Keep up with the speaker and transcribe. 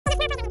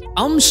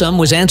AumSum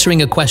was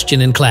answering a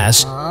question in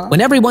class when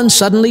everyone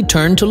suddenly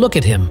turned to look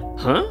at him.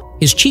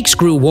 His cheeks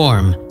grew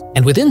warm,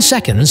 and within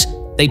seconds,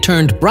 they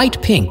turned bright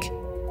pink.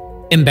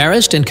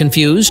 Embarrassed and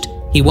confused,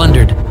 he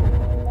wondered,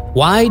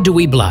 "Why do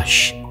we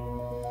blush?"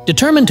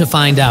 Determined to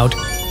find out,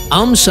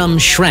 AumSum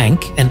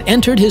shrank and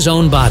entered his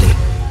own body.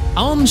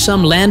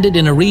 AumSum landed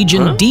in a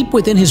region deep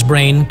within his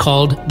brain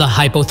called the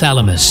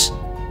hypothalamus.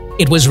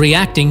 It was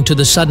reacting to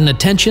the sudden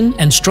attention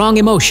and strong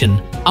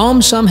emotion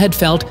AumSum had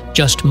felt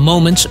just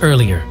moments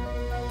earlier.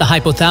 The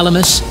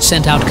hypothalamus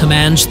sent out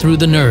commands through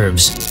the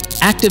nerves,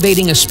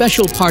 activating a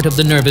special part of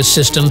the nervous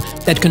system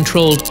that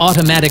controlled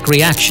automatic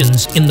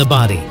reactions in the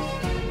body.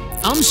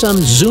 AumSum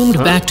zoomed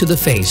back to the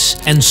face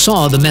and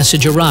saw the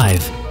message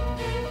arrive.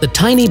 The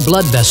tiny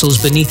blood vessels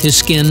beneath his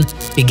skin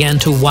began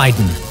to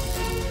widen.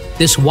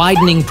 This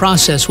widening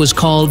process was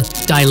called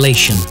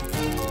dilation.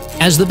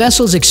 As the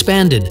vessels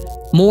expanded,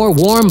 more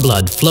warm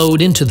blood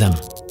flowed into them.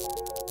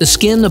 The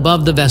skin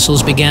above the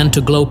vessels began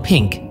to glow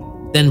pink,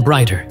 then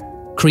brighter,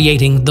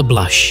 creating the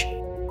blush.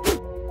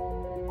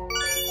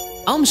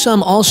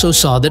 AumSum also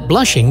saw that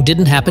blushing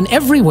didn't happen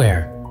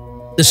everywhere.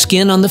 The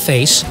skin on the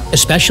face,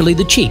 especially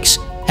the cheeks,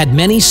 had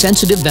many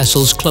sensitive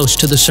vessels close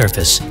to the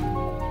surface.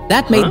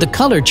 That made the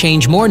color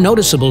change more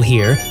noticeable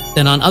here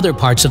than on other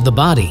parts of the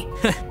body.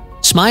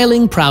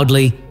 Smiling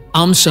proudly,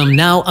 AumSum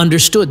now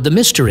understood the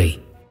mystery.